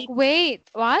like wait,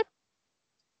 what?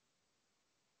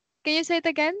 Can you say it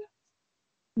again?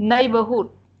 neighborhood.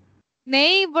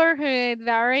 Neighborhood.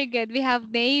 Very good. We have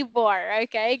neighbor.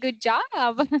 Okay, good job.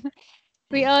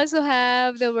 We also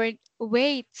have the word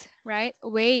wait, right?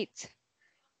 Wait.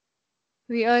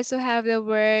 We also have the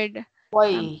word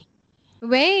um, Way.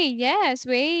 wait. Yes,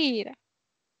 wait.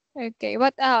 Okay,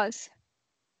 what else?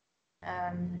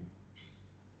 Um,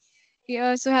 We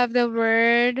also have the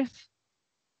word.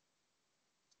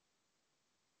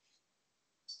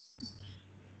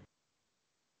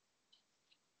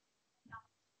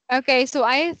 Okay, so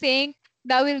I think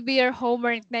that will be your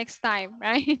homework next time,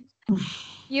 right?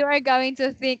 You are going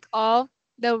to think of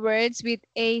the words with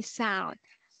a sound.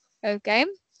 Okay.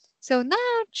 So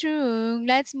now, Chung,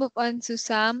 let's move on to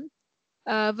some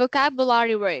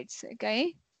vocabulary words.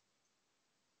 Okay.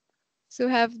 So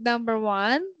we have number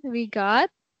 1, we got.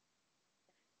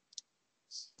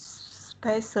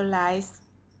 Specialize.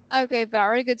 Okay,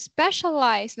 very good.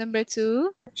 Specialize. Number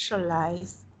 2.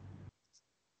 Specialize.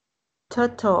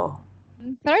 Turtle.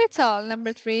 Turtle.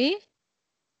 Number 3.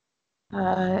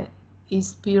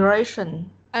 Inspiration.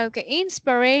 Okay,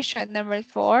 inspiration. Number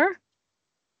 4.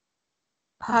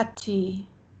 Party.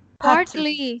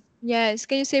 Partly. Yes,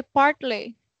 can you say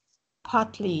partly?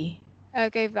 Partly.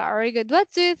 Okay, very good.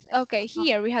 What do you okay,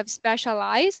 here we have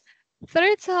specialize,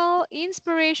 turtle,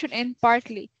 inspiration, and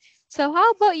partly. So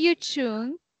how about you,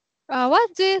 Chung?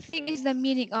 What do you think is the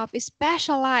meaning of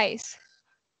specialize?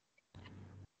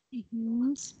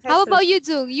 How about you,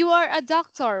 Dung? You are a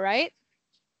doctor, right?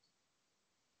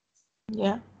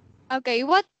 Yeah. Okay,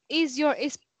 what is your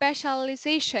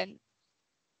specialization?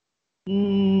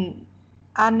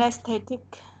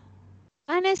 Anesthetic.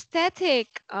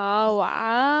 Anesthetic. Oh,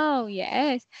 wow.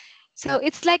 Yes. So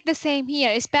it's like the same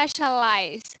here,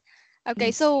 specialize.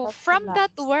 Okay, so from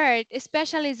that word,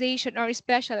 specialization or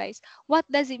specialize, what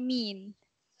does it mean?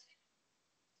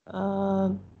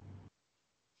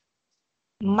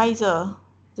 Major.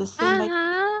 The same major.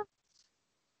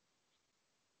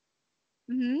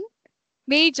 Uh-huh.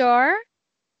 Major.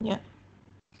 Yeah.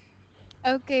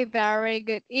 Okay, very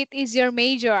good. It is your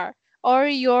major or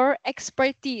your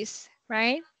expertise,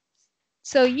 right?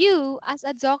 So you, as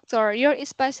a doctor, your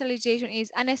specialization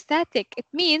is anesthetic. It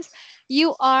means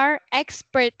you are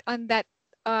expert on that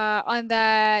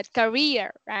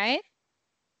career, right?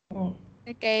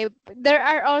 Okay. There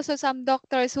are also some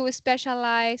doctors who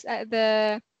specialize at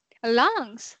the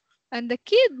lungs and the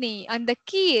kidney and the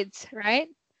kids, right?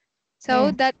 So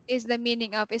that is the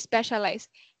meaning of specialize.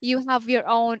 You have your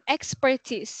own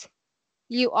expertise.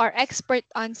 You are expert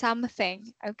on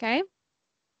something, okay?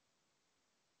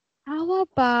 How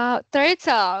about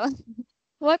turtle?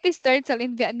 What is turtle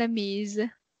in Vietnamese?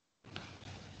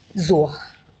 Rùa.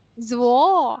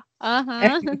 Zuo.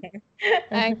 Uh-huh.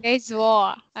 Okay,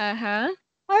 zuo. Uh-huh.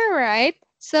 All right.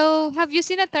 So, have you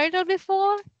seen a turtle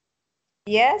before?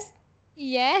 Yes.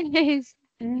 Yes.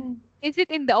 Is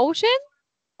it in the ocean?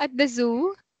 At the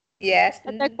zoo? Yes.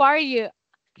 At the aquarium?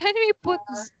 Can we put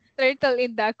turtle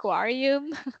in the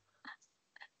aquarium?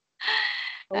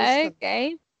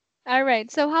 Okay. All right.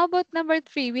 So, how about number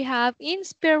 3? We have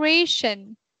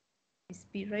inspiration.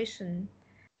 Inspiration.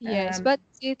 Yes. What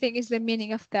do you think is the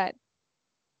meaning of that?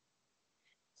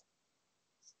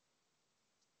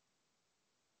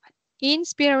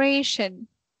 Inspiration.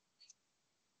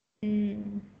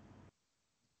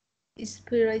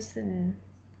 Inspiration.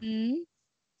 Mm?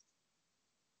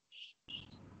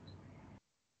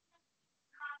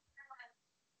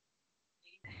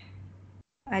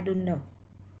 I don't know.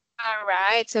 All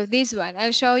right. So this one,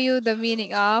 I'll show you the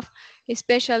meaning of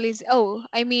specialist. Oh,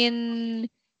 I mean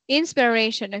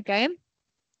inspiration. Okay.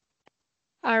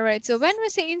 All right. So when we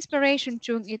say inspiration,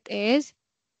 Chung, it is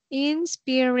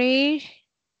inspiration.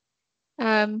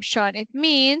 It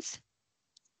means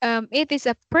it is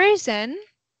a person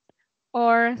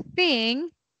or thing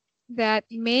that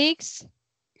makes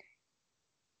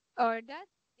or that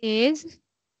is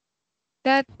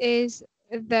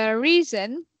the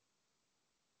reason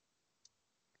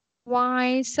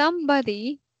why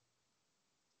somebody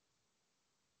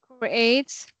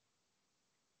creates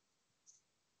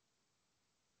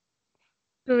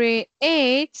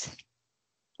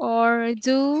or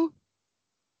do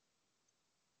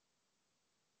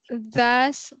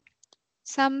thus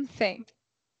something.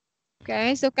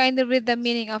 Okay, so kind of read the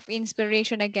meaning of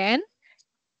inspiration again.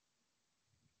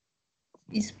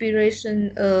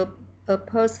 Inspiration, a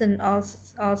person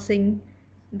or thing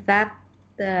that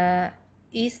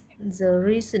is the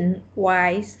reason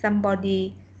why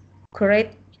somebody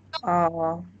create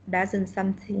or doesn't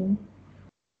something.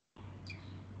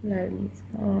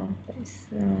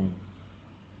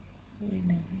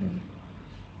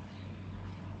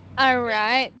 All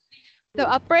right. So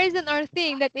a person or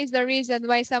thing that is the reason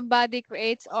why somebody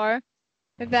creates or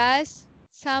does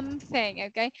something.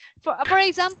 Okay. For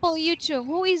example, you Chung,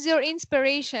 who is your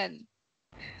inspiration?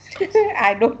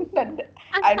 I don't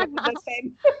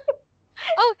understand.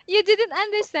 Oh, you didn't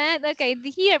understand. Okay,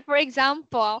 here, for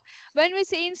example, when we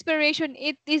say inspiration,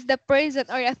 it is the person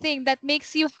or a thing that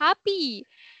makes you happy,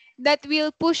 that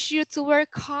will push you to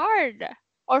work hard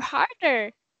or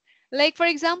harder. Like, for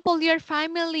example, your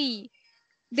family.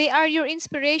 They are your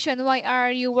inspiration. Why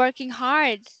are you working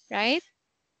hard, right?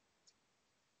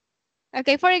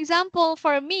 Okay, for example,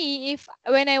 for me, if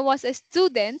when I was a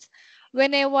student,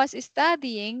 when I was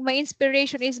studying, my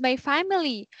inspiration is my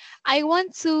family. I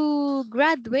want to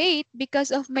graduate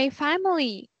because of my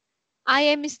family. I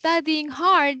am studying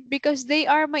hard because they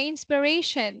are my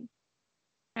inspiration,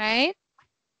 right?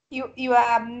 You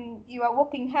are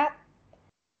working hard.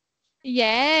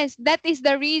 Yes, that is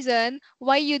the reason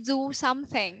why you do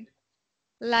something.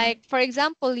 Like, for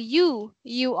example, you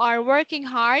are working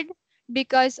hard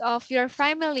because of your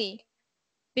family,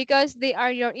 because they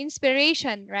are your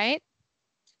inspiration, right?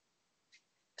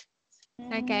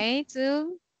 Mm. Okay,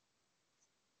 so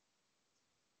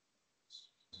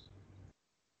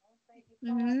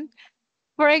mhm.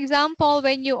 For example,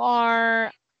 when you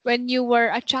were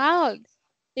a child,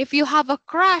 if you have a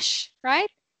crush, right?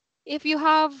 If you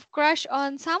have crush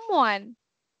on someone,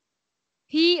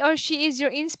 he or she is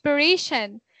your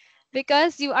inspiration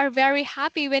because you are very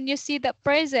happy when you see that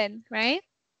person, right?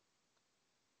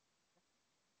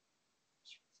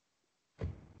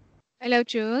 Hello,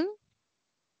 June.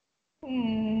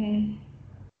 Mm.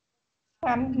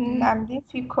 Mhm. I'm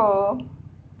difficult.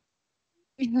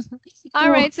 All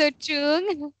Ooh. right, so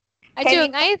Jung, Can you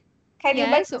Jung, I can you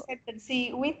make yes, the sentence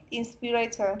with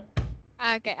inspirator?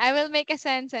 okay, I will make a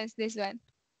sentence. This one.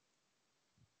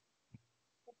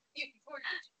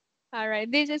 All right,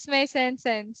 this is my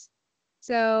sentence.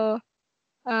 So,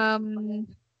 um,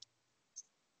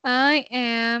 I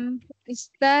am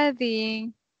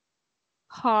studying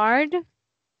hard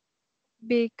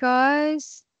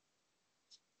because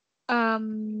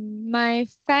my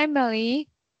family.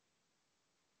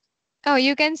 Oh,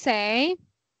 you can say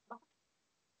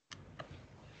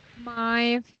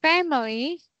my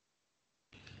family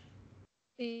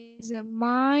is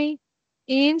my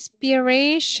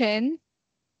inspiration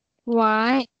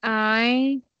why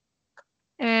I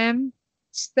am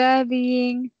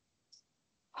studying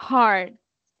hard.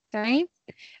 Okay?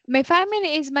 My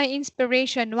family is my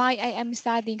inspiration why I am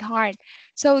studying hard.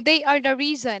 So they are the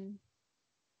reason.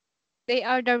 They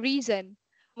are the reason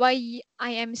why I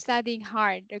am studying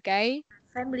hard. Okay?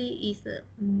 Family is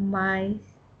my.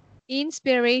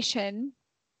 Inspiration.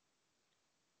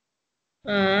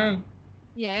 Uh,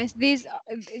 Yes, this uh,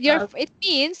 it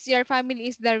means your family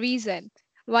is the reason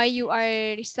why you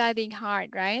are studying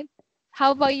hard, right?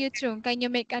 How about you, Chung? Can you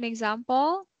make an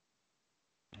example?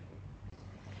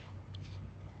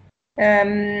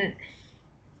 um,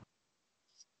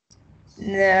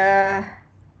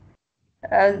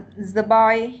 uh, the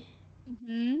boy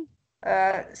Mm-hmm.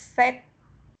 said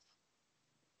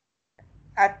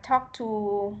talk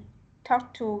to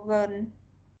girl.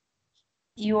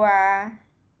 You are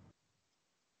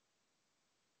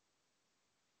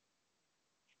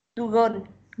to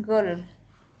girl.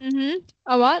 Mm-hmm.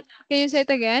 What? Can you say it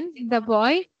again? The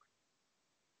boy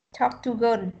Talk to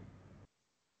girl.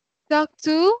 talk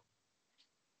to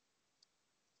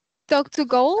talk to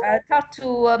goal. Talk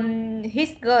to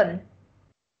his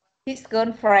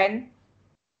girlfriend.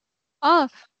 Oh,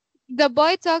 the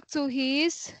boy talked to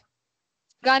his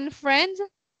girlfriend.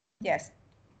 Yes,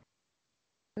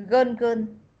 girl, girl,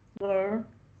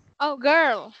 Oh,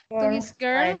 girl to his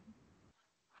friend.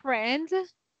 girlfriend.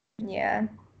 Yeah,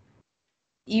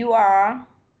 you are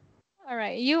All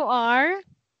right, you are.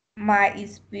 my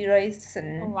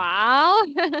inspiration. Wow.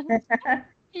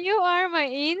 You are my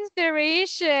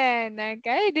inspiration.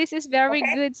 Okay, this is very Okay.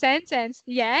 good sentence.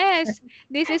 Yes,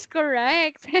 this is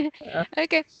correct. Uh,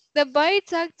 Okay, the boy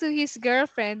talked to his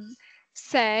girlfriend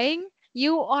saying,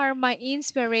 "You are my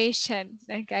inspiration."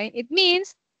 Okay, it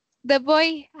means the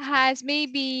boy has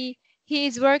maybe he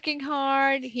is working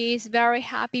hard, he is very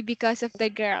happy because of the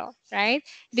girl, right?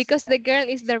 Because the girl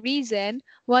is the reason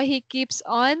why he keeps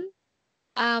on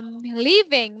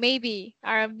leaving maybe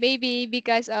or maybe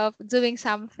because of doing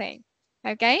something.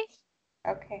 Okay,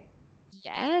 okay.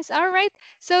 yes, all right,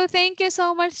 so thank you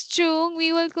so much, Chung.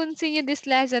 We will continue this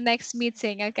lesson next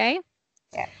meeting. Okay,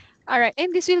 Yeah. all right,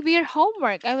 and this will be your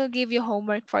homework. I will give you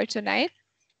homework for tonight.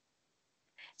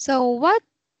 So what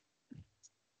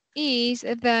is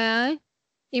the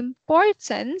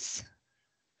importance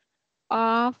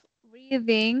of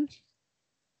reading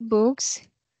books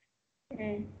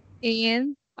Mm.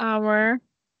 in our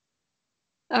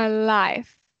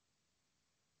life?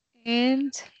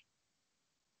 And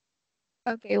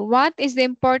okay, what is the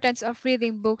importance of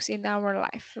reading books in our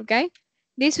life? Okay,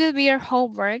 this will be your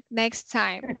homework next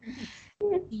time.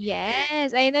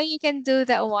 Yes, I know you can do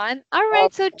that one. All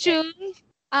right, so Okay. June,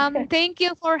 thank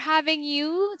you for having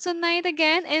you tonight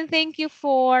again, and thank you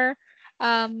for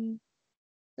um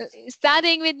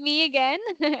studying with me again.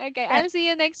 Okay, I'll see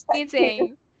you next Thank you.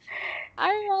 meeting. All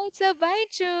right, so bye,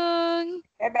 June.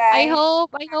 Bye bye.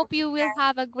 I hope you will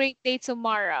have a great day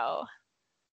tomorrow,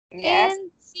 Yes.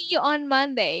 and see you on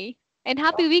Monday. And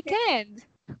happy Okay. weekend.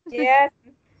 Yes.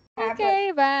 Have a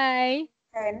Okay, bye.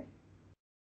 good